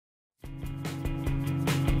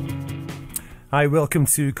Hi, welcome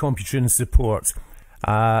to Computrin Support.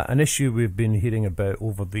 An issue we've been hearing about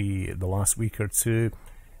over the last week or two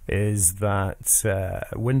is that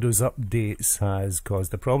Windows Updates has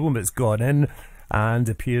caused a problem. It's gone in and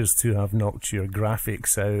appears to have knocked your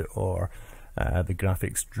graphics out, or the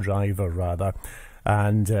graphics driver rather,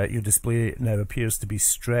 and your display now appears to be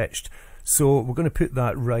stretched. So we're going to put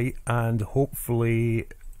that right and hopefully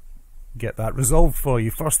get that resolved for you.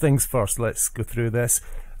 First things first, let's go through this.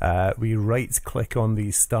 We right click on the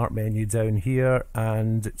start menu down here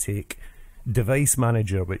and take Device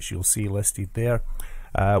Manager, which you'll see listed there.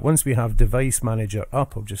 Once we have Device Manager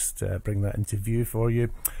up, I'll just bring that into view for you.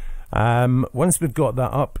 Once we've got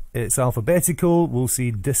that up, it's alphabetical. We'll see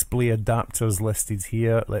display adapters listed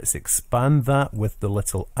here. Let's expand that with the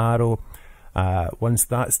little arrow. Once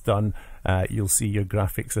that's done, you'll see your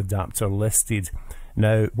graphics adapter listed.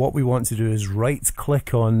 Now what we want to do is right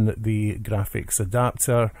click on the graphics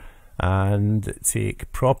adapter and take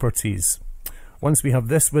Properties. Once we have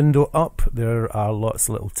this window up, there are lots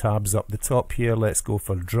of little tabs up the top here. Let's go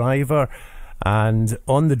for Driver, and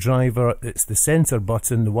on the driver it's the center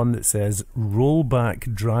button, the one that says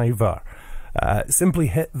Rollback Driver. Simply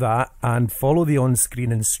hit that and follow the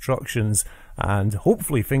on-screen instructions, and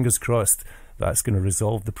hopefully, fingers crossed, that's going to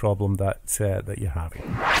resolve the problem that you're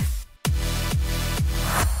having.